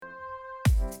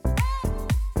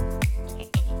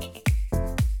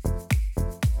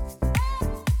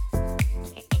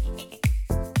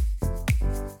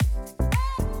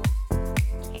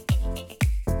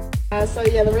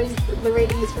The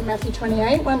reading is from Matthew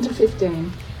 28, 1 to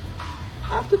 15.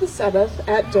 After the Sabbath,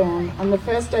 at dawn, on the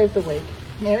first day of the week,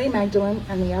 Mary Magdalene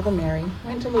and the other Mary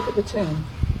went to look at the tomb.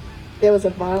 There was a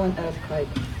violent earthquake,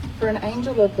 for an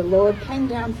angel of the Lord came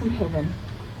down from heaven,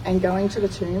 and going to the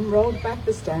tomb, rolled back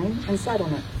the stone and sat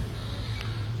on it.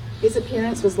 His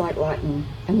appearance was like lightning,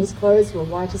 and his clothes were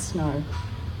white as snow.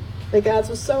 The guards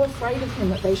were so afraid of him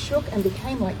that they shook and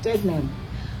became like dead men.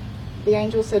 The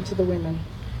angel said to the women,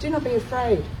 "Do not be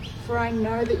afraid, for I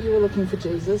know that you are looking for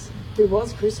Jesus, who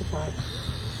was crucified.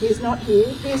 He is not here,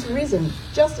 he is risen,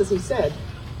 just as he said.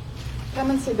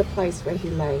 Come and see the place where he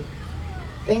lay.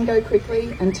 Then go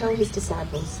quickly and tell his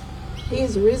disciples, he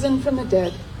is risen from the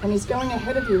dead, and is going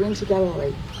ahead of you into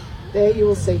Galilee. There you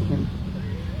will see him.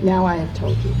 Now I have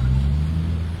told you."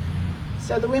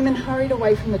 So the women hurried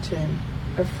away from the tomb,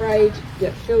 afraid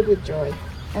yet filled with joy,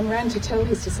 and ran to tell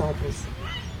his disciples.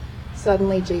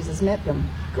 Suddenly Jesus met them.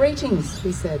 "Greetings,"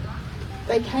 he said.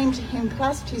 They came to him,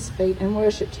 clasped his feet, and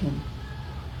worshipped him.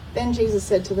 Then Jesus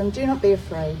said to them, "Do not be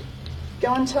afraid.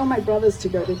 Go and tell my brothers to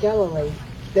go to Galilee.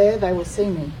 There they will see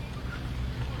me."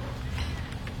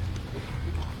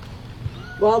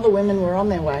 While the women were on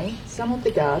their way, some of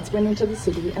the guards went into the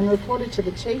city and reported to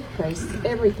the chief priests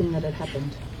everything that had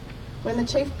happened. When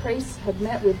the chief priests had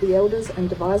met with the elders and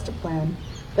devised a plan,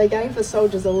 they gave the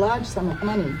soldiers a large sum of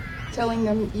money, telling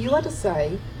them, "You are to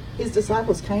say, his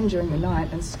disciples came during the night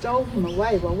and stole him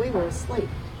away while we were asleep.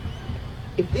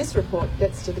 If this report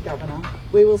gets to the governor,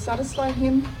 we will satisfy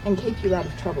him and keep you out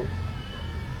of trouble."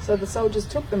 So the soldiers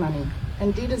took the money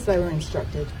and did as they were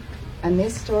instructed, and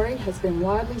this story has been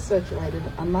widely circulated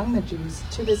among the Jews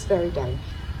to this very day.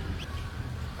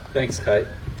 Thanks, Kate.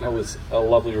 That was a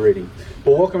lovely reading.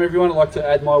 Well, welcome everyone. I'd like to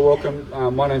add my welcome.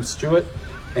 My name's Stuart,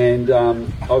 and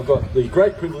I've got the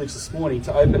great privilege this morning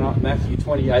to open up Matthew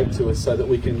 28 to us so that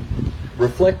we can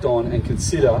reflect on and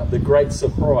consider the great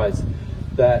surprise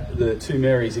that the two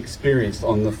Marys experienced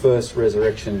on the first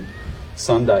Resurrection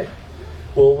Sunday.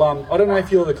 Well, I don't know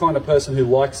if you're the kind of person who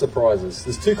likes surprises.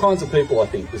 There's two kinds of people, I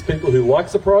think. There's people who like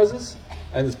surprises,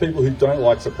 and there's people who don't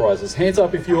like surprises. Hands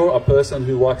up if you're a person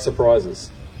who likes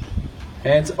surprises.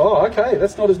 Okay,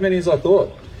 that's not as many as I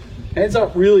thought. Hands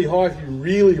up really high if you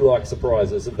really like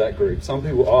surprises of that group. Some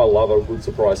people, I love a good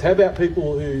surprise. How about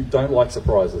people who don't like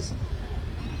surprises?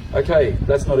 Okay,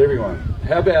 that's not everyone.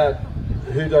 How about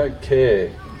who don't care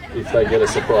if they get a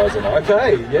surprise or not?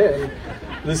 Okay, yeah.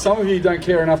 There's some of you who don't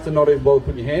care enough to not even bother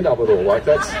putting your hand up at all. Like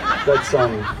that's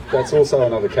also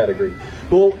another category.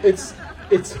 Well, it's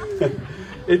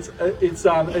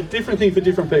a different thing for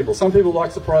different people. Some people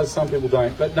like surprises, some people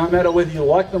don't. But no matter whether you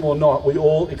like them or not, we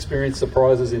all experience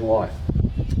surprises in life.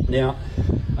 Now,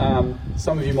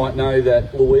 some of you might know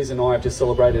that Louise and I have just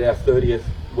celebrated our 30th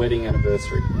wedding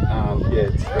anniversary.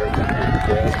 It's very fun.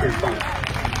 Yeah, it's pretty fun.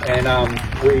 And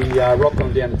we rocked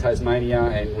on down to Tasmania,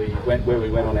 and we went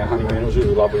on our honeymoon. It was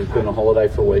really lovely. We've been on holiday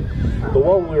for a week. But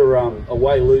while we were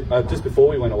away, just before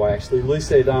we went away actually, Lou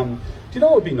said, "Do you know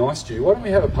what would be nice, Stu? Why don't we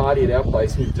have a party at our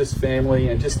place with just family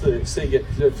and just to get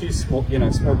a few small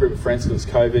group of friends because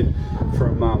it's COVID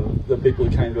from the people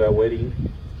who came to our wedding,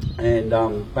 and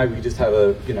maybe we just have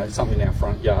something in our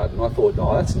front yard." And I thought,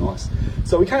 oh, that's nice.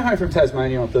 So we came home from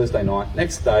Tasmania on Thursday night.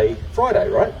 Next day, Friday,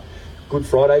 right? Good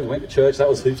Friday, we went to church. That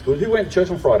was heaps good. Who went to church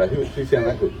on Friday? Who found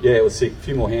that good? Yeah, it was sick. A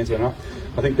few more hands went up.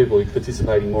 I think people are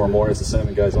participating more and more as the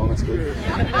sermon goes on. That's good.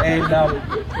 And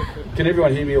can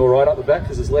everyone hear me all right up the back?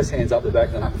 Because there's less hands up the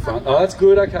back than up the front. Oh, that's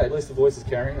good. Okay, at least the voice is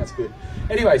carrying. That's good.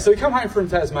 Anyway, so we come home from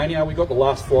Tasmania. We got the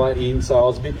last flight in, so I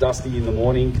was a bit dusty in the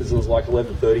morning because it was like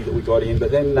 11:30 that we got in.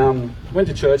 But then went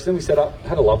to church. Then we set up,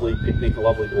 had a lovely picnic, a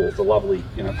lovely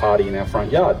party in our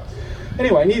front yard.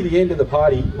 Anyway, near the end of the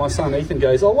party, my son Ethan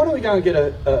goes, "Oh, why don't we go and get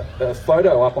a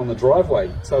photo up on the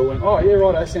driveway?" So we went, "Oh, yeah,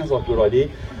 right, that sounds like a good idea."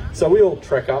 So we all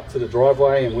trek up to the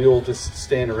driveway and we all just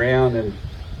stand around, and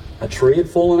a tree had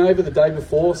fallen over the day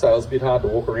before, so it was a bit hard to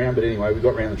walk around, but anyway, we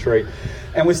got around the tree.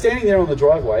 And we're standing there on the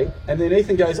driveway, and then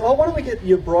Ethan goes, "Oh, why don't we get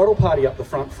your bridal party up the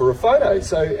front for a photo?"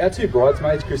 So our two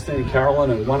bridesmaids, Christine and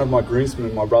Carolyn, and one of my groomsmen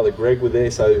and my brother Greg were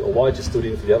there, so Elijah stood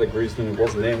in for the other groomsman who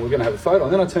wasn't there, and we we're going to have a photo.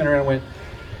 And then I turned around and went,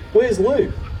 "Where's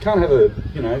Lou? Can't have a,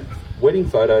 wedding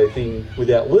photo thing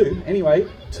without Lou." Anyway,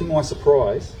 to my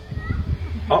surprise,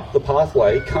 up the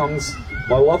pathway comes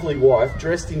my lovely wife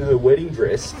dressed in her wedding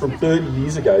dress from 30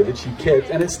 years ago that she kept,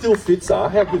 and it still fits her.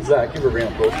 How good's that? Give her a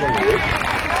round of applause.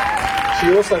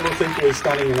 She also looks equally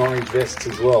stunning in orange vests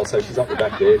as well, so she's up the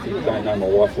back there if you don't know my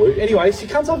wife Lou. Anyway, she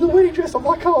comes up in the wedding dress. I'm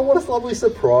like, oh, what a lovely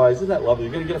surprise. Isn't that lovely?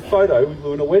 You're going to get a photo with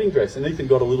Lou in a wedding dress. And Ethan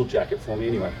got a little jacket for me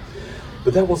anyway.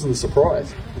 But that wasn't the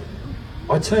surprise.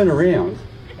 I turn around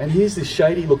and here's this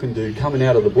shady-looking dude coming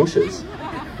out of the bushes,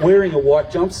 wearing a white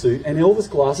jumpsuit and Elvis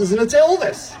glasses, and it's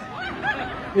Elvis!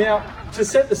 Now, to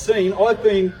set the scene, I've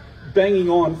been banging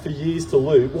on for years to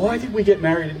Lou, why did we get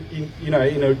married in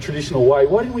a traditional way?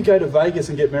 Why didn't we go to Vegas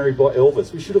and get married by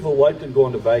Elvis? We should have eloped and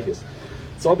gone to Vegas.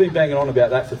 So I've been banging on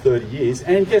about that for 30 years,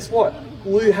 and guess what?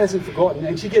 Lou hasn't forgotten,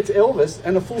 and she gets Elvis,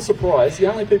 and a full surprise, the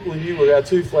only people who knew were our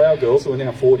two flower girls, who are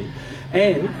now 40,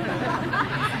 and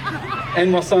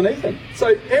my son Ethan. So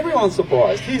everyone's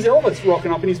surprised. Here's Elvis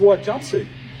rocking up in his white jumpsuit.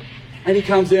 And he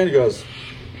comes down and goes,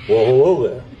 well, hello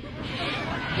there.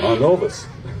 I'm Elvis.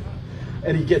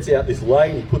 And he gets out this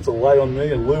lei, and he puts a lei on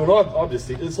me and Lou, and I'm just,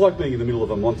 it's like being in the middle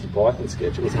of a Monty Python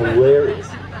sketch. It was hilarious.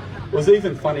 It was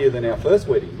even funnier than our first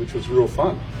wedding, which was real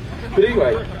fun. But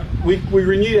anyway, we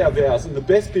renewed our vows, and the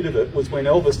best bit of it was when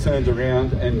Elvis turned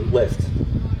around and left.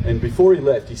 And before he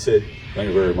left, he said, thank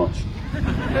you very much.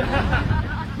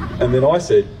 And then I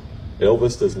said,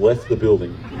 Elvis has left the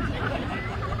building.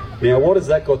 Now, what has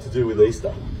that got to do with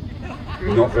Easter?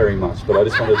 Not very much, but I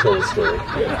just want to tell the story.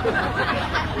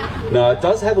 No, it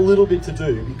does have a little bit to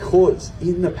do, because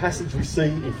in the passage we see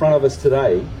in front of us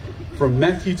today, from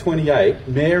Matthew 28,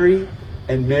 Mary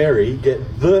and Mary get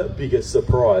the biggest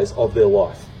surprise of their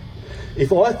life.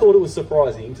 If I thought it was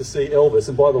surprising to see Elvis,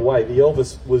 and by the way, the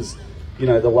Elvis was, the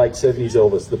late 70s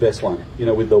Elvis, the best one,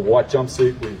 with the white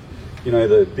jumpsuit, with,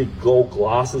 the big gold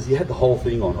glasses, he had the whole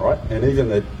thing on, right? And even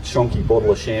the chonky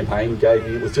bottle of champagne he gave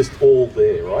me, it was just all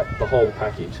there, right? The whole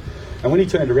package. And when he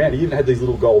turned around, he even had these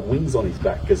little gold wings on his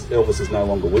back, because Elvis is no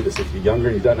longer with us. If you're younger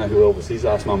and you don't know who Elvis is,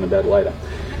 ask Mum and Dad later.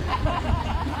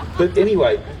 But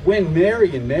anyway, when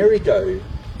Mary and Mary go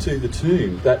to the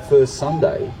tomb that first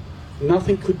Sunday,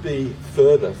 nothing could be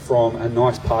further from a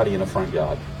nice party in a front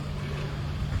yard.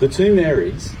 The two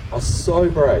Marys are so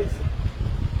brave.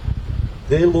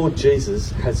 Their Lord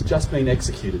Jesus has just been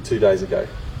executed 2 days ago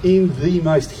in the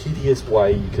most hideous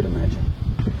way you could imagine.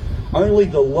 Only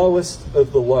the lowest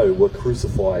of the low were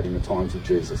crucified in the times of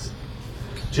Jesus.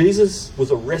 Jesus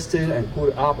was arrested and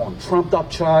put up on trumped up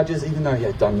charges, even though he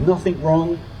had done nothing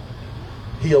wrong.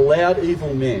 He allowed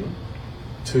evil men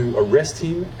to arrest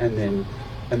him and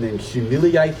then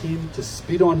humiliate him, to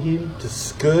spit on him, to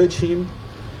scourge him.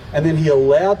 And then he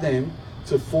allowed them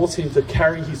to force him to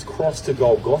carry his cross to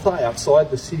Golgotha outside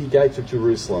the city gates of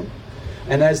Jerusalem.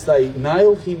 And as they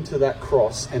nailed him to that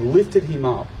cross and lifted him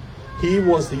up, he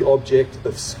was the object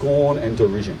of scorn and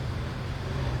derision.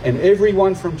 And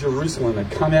everyone from Jerusalem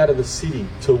had come out of the city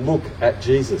to look at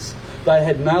Jesus. They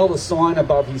had nailed a sign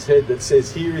above his head that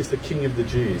says, "Here is the King of the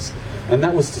Jews." And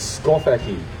that was to scoff at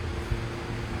him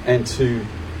and to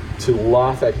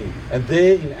laugh at him. And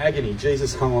there in agony,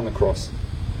 Jesus hung on the cross.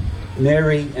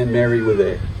 Mary and Mary were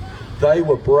there. They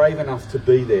were brave enough to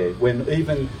be there when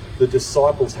even the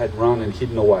disciples had run and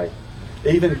hidden away.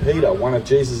 Even Peter, one of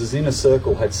Jesus' inner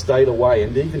circle, had stayed away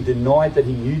and even denied that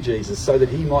he knew Jesus so that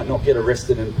he might not get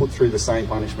arrested and put through the same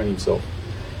punishment himself.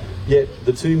 Yet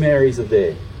the two Marys are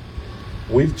there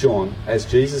with John as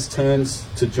Jesus turns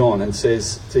to John and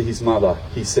says to his mother,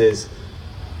 he says,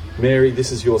 "Mary,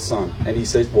 this is your son." And he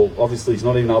says, well, obviously he's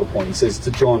not even another point. He says to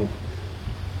John,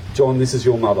 "John, this is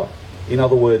your mother." In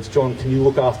other words, "John, can you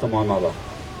look after my mother?"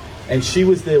 And she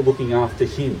was there looking after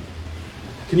him.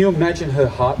 Can you imagine her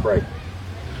heartbreak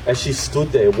as she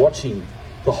stood there watching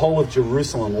the whole of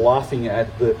Jerusalem laughing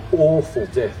at the awful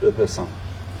death of her son?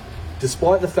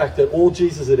 Despite the fact that all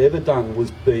Jesus had ever done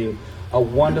was being a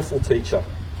wonderful teacher,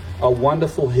 a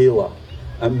wonderful healer,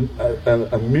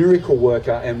 a miracle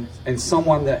worker, and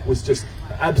someone that was just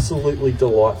absolutely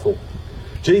delightful.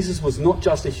 Jesus was not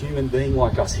just a human being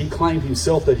like us. He claimed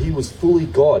himself that he was fully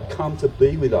God, come to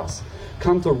be with us,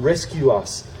 come to rescue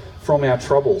us from our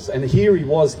troubles. And here he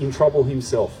was in trouble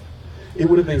himself. It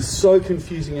would have been so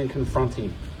confusing and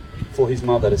confronting for his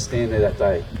mother to stand there that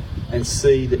day and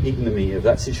see the ignominy of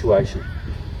that situation.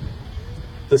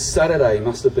 The Saturday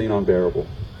must have been unbearable.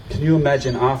 Can you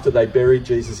imagine after they buried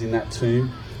Jesus in that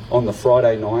tomb on the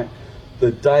Friday night,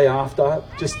 the day after,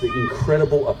 just the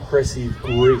incredible oppressive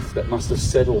grief that must have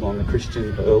settled on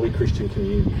the early Christian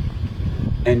community.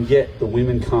 And yet the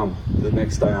women come the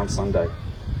next day on Sunday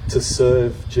to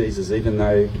serve Jesus, even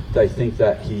though they think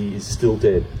that he is still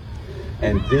dead.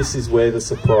 And this is where the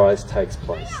surprise takes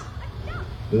place.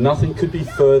 Nothing could be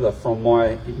further from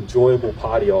my enjoyable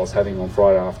party I was having on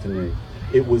Friday afternoon.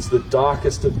 It was the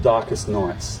darkest of darkest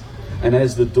nights. And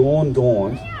as the dawn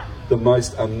dawned, the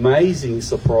most amazing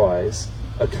surprise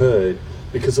occurred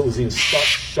because it was in such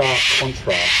sharp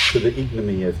contrast to the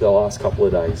ignominy of the last couple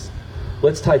of days.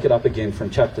 Let's take it up again from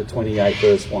chapter 28,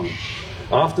 verse 1.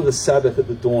 After the Sabbath at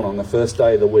the dawn on the first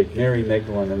day of the week, Mary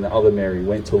Magdalene and the other Mary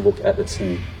went to look at the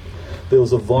tomb. There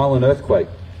was a violent earthquake,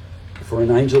 for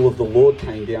an angel of the Lord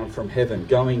came down from heaven,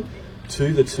 going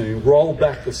to the tomb, rolled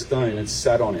back the stone and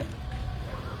sat on it.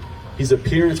 His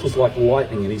appearance was like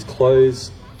lightning and his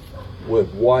clothes were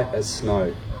white as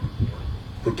snow.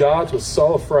 The guards were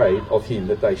so afraid of him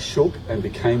that they shook and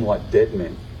became like dead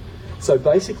men. So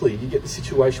basically, you get the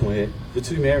situation where the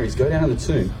two Marys go down to the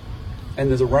tomb, and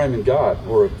there's a Roman guard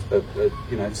or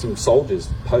some soldiers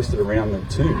posted around the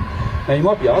tomb. Now you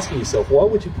might be asking yourself, why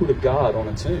would you put a guard on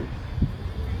a tomb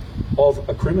of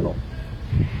a criminal?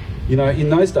 You know, in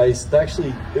those days,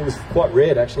 it was quite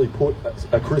rare to actually put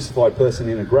a crucified person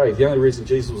in a grave. The only reason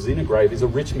Jesus was in a grave is a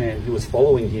rich man who was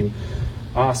following him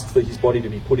asked for his body to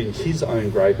be put in his own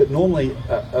grave. But normally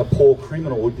a poor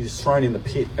criminal would be just thrown in the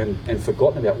pit and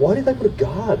forgotten about. Why did they put a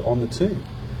guard on the tomb?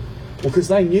 Well, because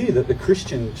they knew that the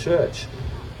Christian church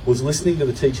was listening to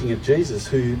the teaching of Jesus,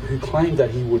 who claimed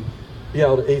that he would be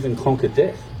able to even conquer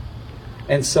death.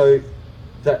 And so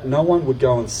that no one would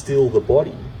go and steal the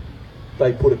body,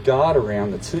 they put a guard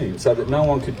around the tomb so that no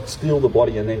one could steal the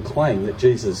body and then claim that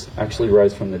Jesus actually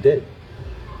rose from the dead.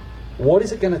 What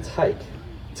is it going to take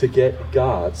to get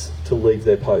guards to leave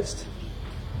their post?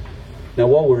 Now,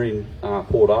 while we're in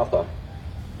Port Arthur,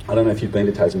 I don't know if you've been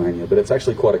to Tasmania, but it's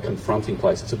actually quite a confronting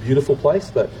place. It's a beautiful place,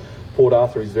 but Port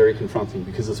Arthur is very confronting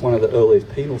because it's one of the earliest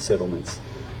penal settlements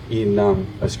in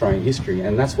Australian history,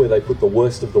 and that's where they put the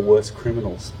worst of the worst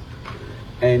criminals.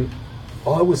 And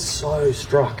I was so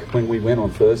struck when we went on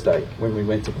Thursday, when we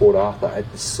went to Port Arthur,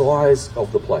 at the size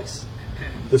of the place,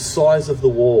 the size of the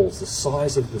walls, the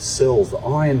size of the cells, the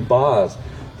iron bars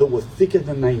that were thicker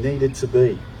than they needed to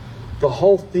be. The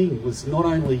whole thing was not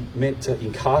only meant to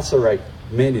incarcerate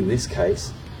men in this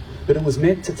case, but it was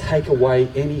meant to take away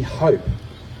any hope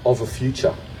of a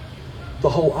future. The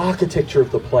whole architecture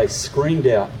of the place screamed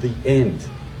out the end.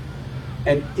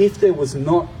 And if there was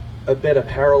not a better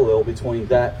parallel between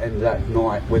that and that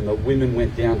night when the women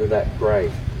went down to that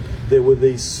grave, there were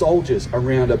these soldiers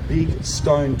around a big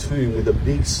stone tomb with a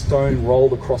big stone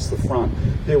rolled across the front.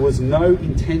 There was no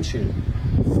intention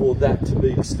for that to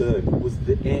be disturbed. It was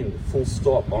the end, full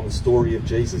stop, on the story of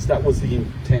Jesus. That was the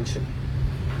intention.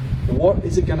 What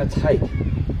is it going to take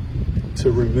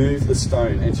to remove the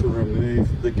stone and to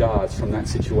remove the guards from that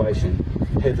situation?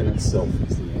 Heaven itself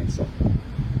is the answer.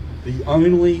 The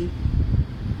only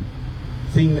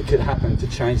thing that could happen to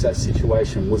change that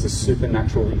situation was a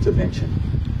supernatural intervention.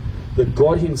 That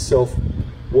God himself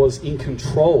was in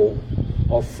control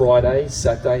of Friday,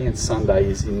 Saturday and Sunday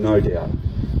is in no doubt.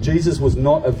 Jesus was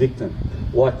not a victim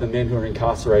like the men who are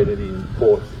incarcerated in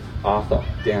Port Arthur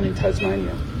down in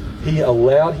Tasmania. He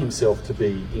allowed himself to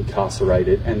be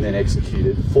incarcerated and then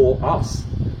executed for us.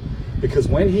 Because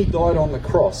when he died on the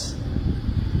cross,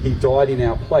 he died in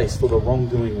our place for the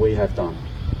wrongdoing we have done.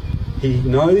 He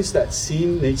knows that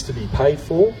sin needs to be paid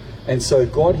for, and so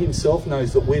God himself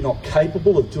knows that we're not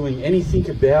capable of doing anything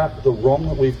about the wrong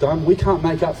that we've done. We can't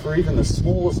make up for even the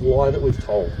smallest lie that we've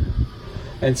told.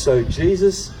 And so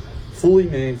Jesus, fully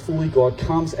man, fully God,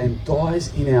 comes and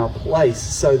dies in our place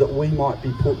so that we might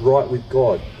be put right with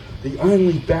God. The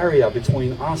only barrier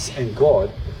between us and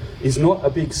God is not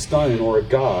a big stone or a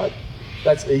guard.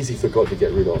 That's easy for God to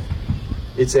get rid of.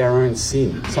 It's our own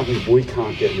sin, something we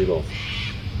can't get rid of.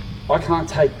 I can't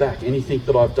take back anything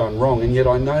that I've done wrong, and yet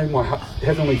I know my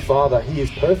Heavenly Father, he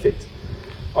is perfect.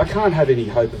 I can't have any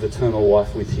hope of eternal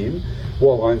life with him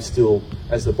while I'm still,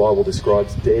 as the Bible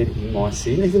describes, dead in my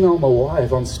sin. Even though I'm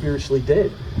alive, I'm spiritually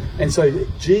dead. And so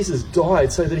Jesus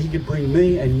died so that he could bring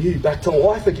me and you back to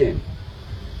life again.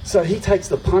 So he takes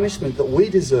the punishment that we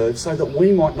deserve so that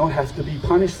we might not have to be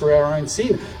punished for our own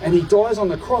sin. And he dies on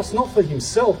the cross, not for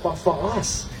himself, but for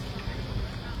us.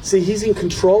 See, he's in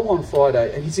control on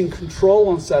Friday and he's in control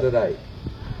on Saturday.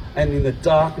 And in the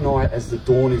dark night as the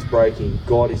dawn is breaking,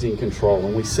 God is in control.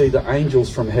 And we see the angels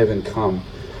from heaven come,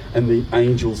 and the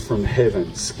angels from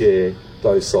heaven scare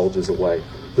those soldiers away.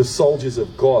 The soldiers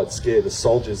of God scare the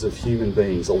soldiers of human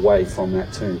beings away from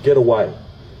that tomb. Get away.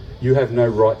 You have no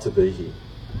right to be here.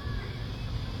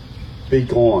 Be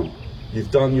gone.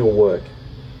 You've done your work.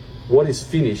 What is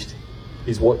finished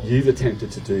is what you've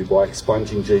attempted to do by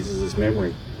expunging Jesus'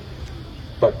 memory.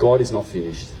 But God is not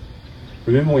finished.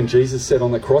 Remember when Jesus said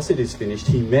on the cross, "It is finished,"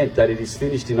 he meant that it is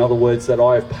finished. In other words, that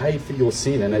I have paid for your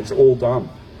sin and it's all done.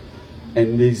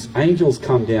 And these angels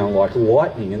come down like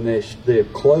lightning, and their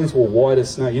clothes were white as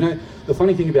snow. You know, the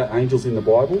funny thing about angels in the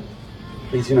Bible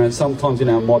is, you know, sometimes in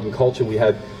our modern culture we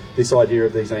have this idea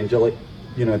of these angelic,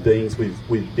 you know, beings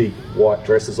with big white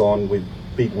dresses on with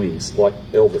big wings, like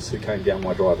Elvis, who came down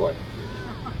my driveway.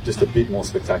 Just a bit more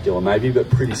spectacular maybe, but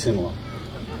pretty similar.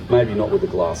 Maybe not with the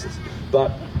glasses.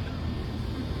 But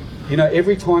You know,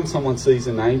 every time someone sees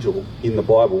an angel in the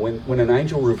Bible, when an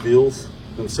angel reveals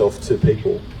themselves to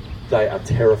people, they are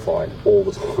terrified all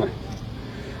the time.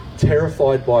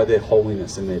 Terrified by their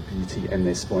holiness and their beauty and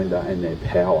their splendour and their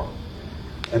power.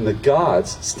 And the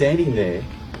guards standing there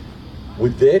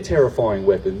with their terrifying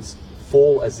weapons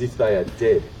fall as if they are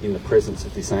dead in the presence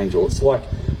of this angel. It's like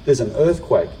there's an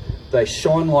earthquake. They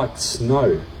shine like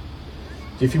snow.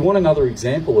 If you want another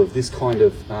example of this kind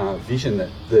of vision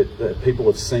that people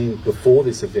have seen before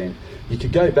this event, you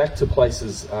could go back to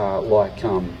places like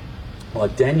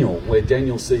Daniel, where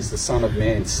Daniel sees the Son of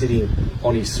Man sitting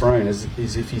on his throne as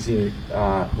if he's in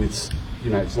with, you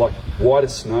know, it's like white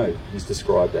as snow, he's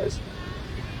described as.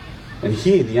 And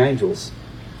here, the angels,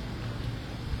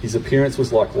 his appearance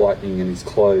was like lightning and his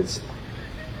clothes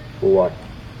were like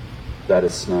that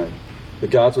of snow. The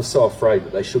guards were so afraid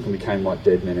that they shook and became like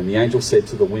dead men. And the angel said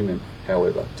to the women,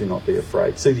 however, do not be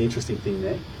afraid. See the interesting thing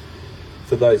there?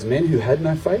 For those men who had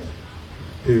no faith,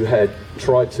 who had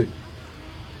tried to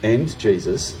end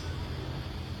Jesus,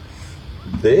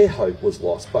 their hope was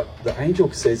lost. But the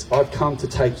angel says, I've come to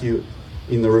take you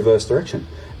in the reverse direction,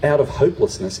 out of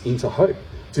hopelessness into hope.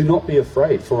 Do not be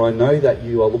afraid, for I know that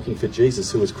you are looking for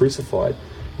Jesus who was crucified.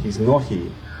 He's not here.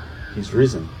 He's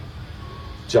risen,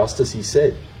 just as he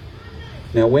said.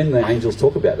 Now, when the angels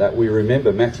talk about that, we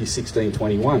remember Matthew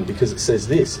 16:21, because it says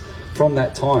this: from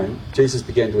that time, Jesus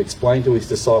began to explain to his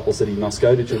disciples that he must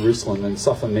go to Jerusalem and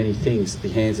suffer many things at the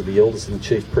hands of the elders and the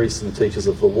chief priests and the teachers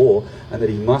of the law, and that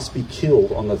he must be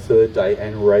killed on the third day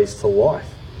and raised to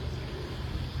life.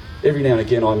 Every now and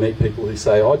again, I meet people who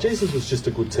say, oh, Jesus was just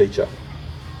a good teacher.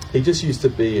 He just used to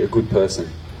be a good person.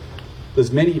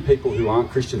 There's many people who aren't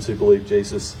Christians who believe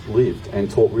Jesus lived and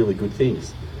taught really good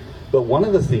things. But one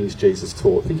of the things Jesus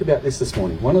taught, think about this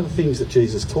morning, one of the things that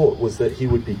Jesus taught was that he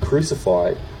would be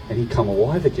crucified and he'd come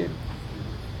alive again.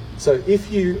 So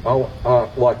if you are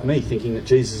like me, thinking that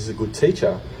Jesus is a good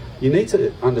teacher, you need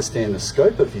to understand the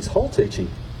scope of his whole teaching.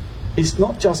 He's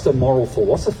not just a moral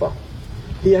philosopher.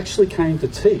 He actually came to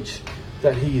teach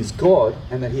that he is God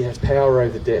and that he has power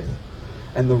over death.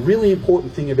 And the really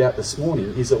important thing about this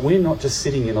morning is that we're not just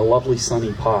sitting in a lovely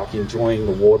sunny park enjoying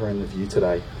the water and the view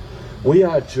today. We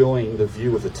are enjoying the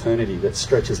view of eternity that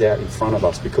stretches out in front of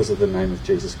us because of the name of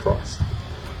Jesus Christ.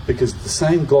 Because the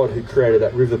same God who created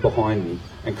that river behind me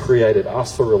and created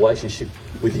us for relationship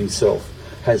with himself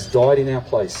has died in our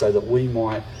place so that we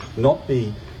might not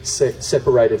be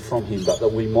separated from him, but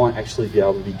that we might actually be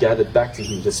able to be gathered back to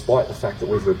him despite the fact that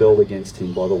we've rebelled against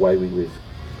him by the way we live.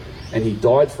 And he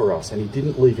died for us and he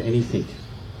didn't leave anything.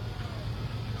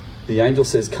 The angel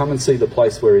says, come and see the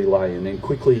place where he lay, and then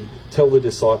quickly tell the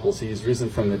disciples he is risen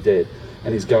from the dead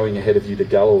and is going ahead of you to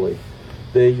Galilee.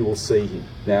 There you will see him.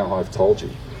 Now I've told you.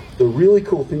 The really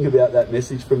cool thing about that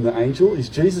message from the angel is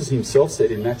Jesus himself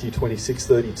said in Matthew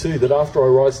 26:32 that after I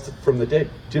rise from the dead,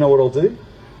 do you know what I'll do?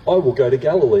 I will go to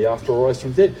Galilee after I rise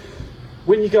from the dead.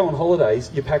 When you go on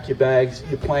holidays, you pack your bags,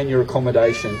 you plan your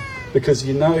accommodation, because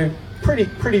you know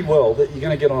pretty well that you're going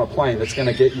to get on a plane that's going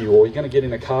to get you, or you're going to get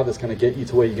in a car that's going to get you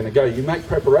to where you're going to go. You make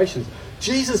preparations.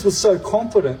 Jesus was so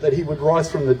confident that he would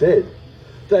rise from the dead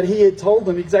that he had told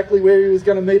them exactly where he was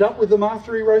going to meet up with them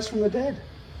after he rose from the dead.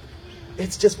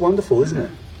 It's just wonderful, isn't it?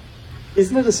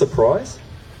 Isn't it a surprise?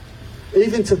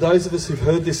 Even to those of us who've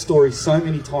heard this story so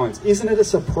many times, isn't it a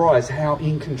surprise how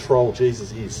in control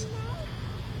Jesus is?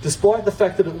 Despite the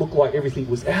fact that it looked like everything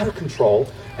was out of control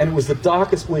and it was the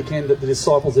darkest weekend that the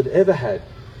disciples had ever had,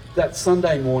 that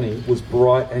Sunday morning was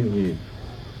bright and new.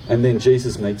 And then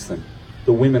Jesus meets them.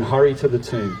 The women hurry to the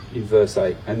tomb in verse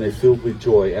 8 and they're filled with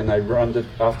joy, and they run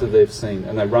after they've seen,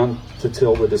 and they run to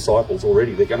tell the disciples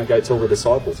already. They're going to go tell the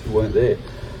disciples who weren't there.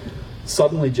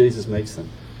 Suddenly Jesus meets them.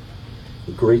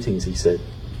 Greetings, he said.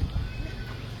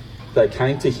 They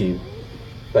came to him,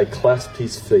 they clasped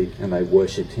his feet and they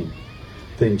worshipped him.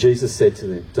 Then Jesus said to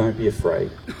them, don't be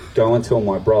afraid. Go and tell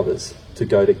my brothers to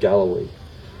go to Galilee.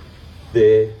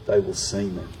 There they will see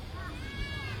me.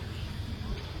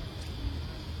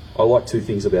 I like two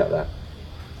things about that.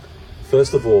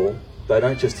 First of all, they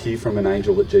don't just hear from an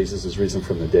angel that Jesus has risen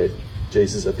from the dead.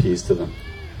 Jesus appears to them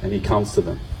and he comes to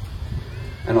them.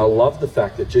 And I love the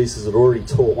fact that Jesus had already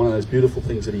taught. One of those beautiful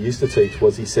things that he used to teach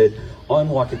was he said, I'm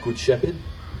like a good shepherd.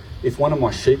 If one of my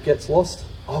sheep gets lost,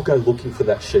 I'll go looking for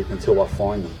that sheep until I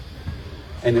find them.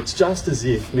 And it's just as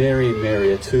if Mary and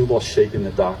Mary are two lost sheep in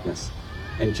the darkness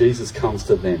and Jesus comes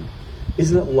to them.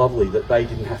 Isn't it lovely that they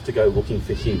didn't have to go looking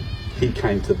for him? He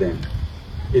came to them.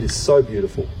 It is so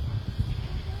beautiful.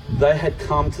 They had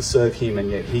come to serve him, and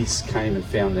yet he came and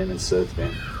found them and served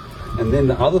them. And then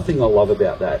the other thing I love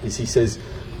about that is he says,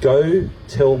 go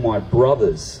tell my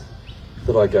brothers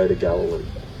that I go to Galilee.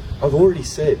 I've already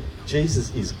said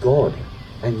Jesus is God,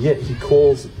 and yet he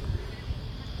calls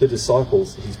the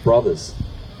disciples his brothers.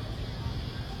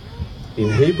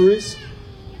 In Hebrews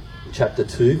chapter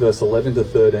 2, verse 11 to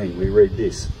 13, we read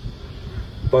this: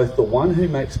 both the one who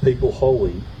makes people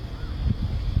holy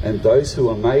and those who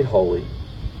are made holy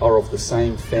are of the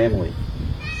same family.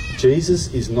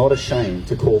 Jesus is not ashamed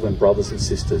to call them brothers and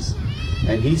sisters.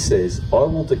 And he says, I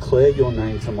will declare your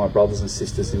name to my brothers and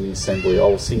sisters in the assembly. I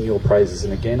will sing your praises.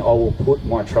 And again, I will put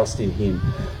my trust in him.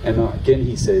 And again,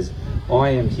 he says, I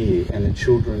am here and the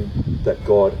children that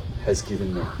God has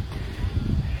given me.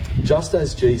 Just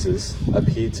as Jesus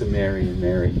appeared to Mary and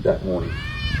Mary that morning,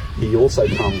 he also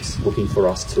comes looking for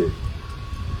us too.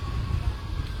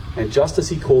 And just as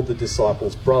he called the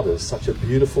disciples brothers, such a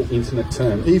beautiful, intimate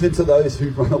term, even to those who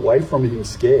run away from him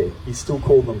scared, he still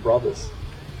called them brothers.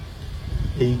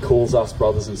 He calls us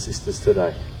brothers and sisters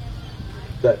today.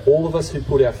 That all of us who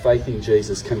put our faith in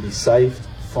Jesus can be saved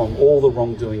from all the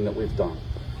wrongdoing that we've done.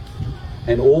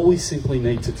 And all we simply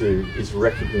need to do is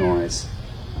recognise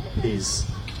his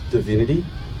divinity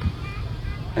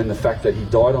and the fact that he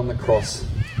died on the cross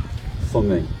for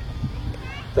me.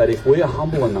 That if we are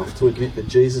humble enough to admit that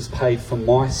Jesus paid for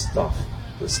my stuff,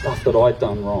 the stuff that I'd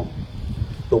done wrong,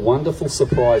 the wonderful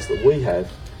surprise that we have,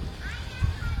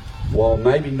 while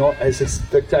maybe not as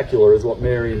spectacular as what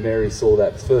Mary and Mary saw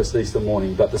that first Easter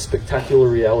morning, but the spectacular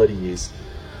reality is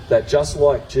that just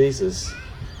like Jesus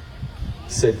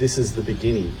said this is the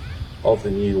beginning of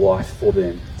the new life for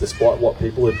them, despite what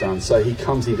people have done, so he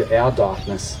comes into our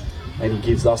darkness and he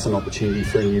gives us an opportunity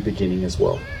for a new beginning as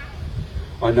well.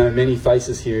 I know many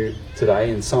faces here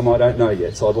today, and some I don't know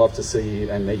yet, so I'd love to see you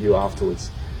and meet you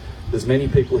afterwards. There's many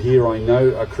people here I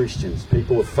know are Christians,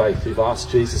 people of faith, who've asked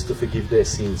Jesus to forgive their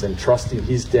sins and trust in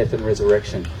his death and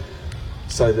resurrection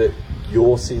so that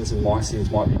your sins and my sins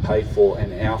might be paid for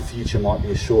and our future might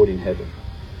be assured in heaven.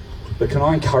 But can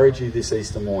I encourage you this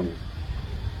Easter morning?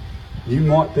 You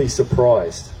might be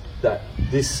surprised that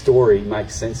this story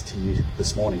makes sense to you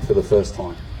this morning for the first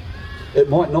time. It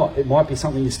might not. It might be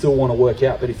something you still want to work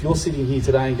out. But if you're sitting here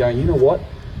today and going, you know what?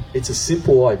 It's a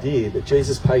simple idea that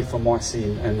Jesus paid for my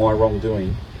sin and my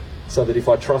wrongdoing so that if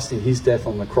I trust in his death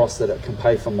on the cross that it can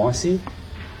pay for my sin,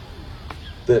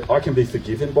 that I can be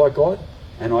forgiven by God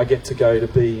and I get to go to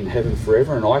be in heaven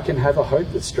forever and I can have a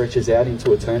hope that stretches out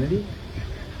into eternity.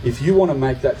 If you want to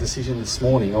make that decision this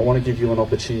morning, I want to give you an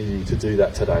opportunity to do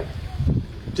that today.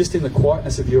 Just in the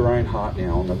quietness of your own heart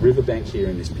now, on the riverbank here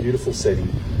in this beautiful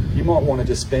setting, you might want to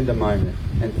just spend a moment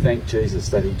and thank Jesus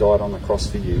that he died on the cross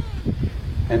for you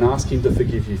and ask him to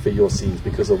forgive you for your sins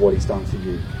because of what he's done for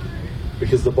you.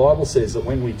 Because the Bible says that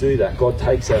when we do that, God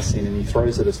takes our sin and he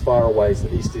throws it as far away as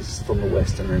the east is from the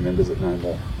west and remembers it no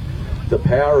more. The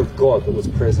power of God that was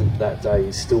present that day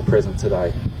is still present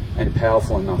today and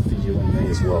powerful enough for you and me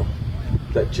as well.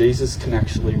 That Jesus can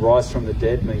actually rise from the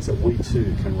dead means that we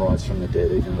too can rise from the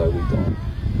dead even though we die.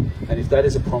 And if that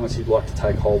is a promise you'd like to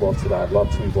take hold of today, I'd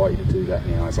love to invite you to do that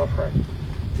now as I pray.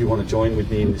 If you want to join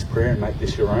with me in this prayer and make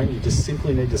this your own, you just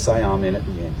simply need to say Amen at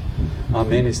the end.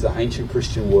 Amen is the ancient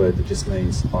Christian word that just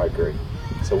means I agree.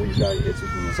 So will you bow your heads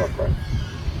with me as I pray?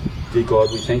 Dear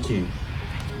God, we thank you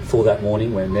for that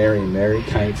morning when Mary and Mary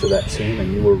came to that tomb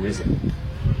and you were risen.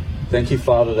 Thank you,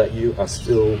 Father, that you are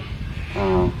still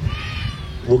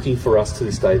looking for us to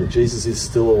this day, that Jesus is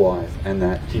still alive and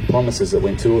that he promises that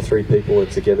when 2 or 3 people are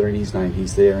together in his name,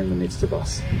 he's there in the midst of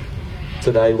us.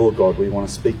 Today, Lord God, we want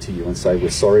to speak to you and say we're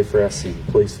sorry for our sin.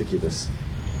 Please forgive us.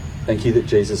 Thank you that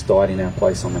Jesus died in our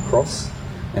place on the cross,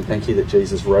 and thank you that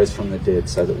Jesus rose from the dead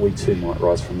so that we too might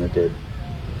rise from the dead.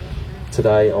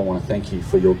 Today, I want to thank you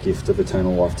for your gift of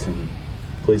eternal life to me.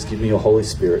 Please give me your Holy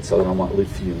Spirit so that I might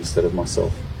live for you instead of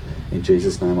myself. In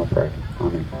Jesus' name I pray.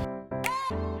 Amen.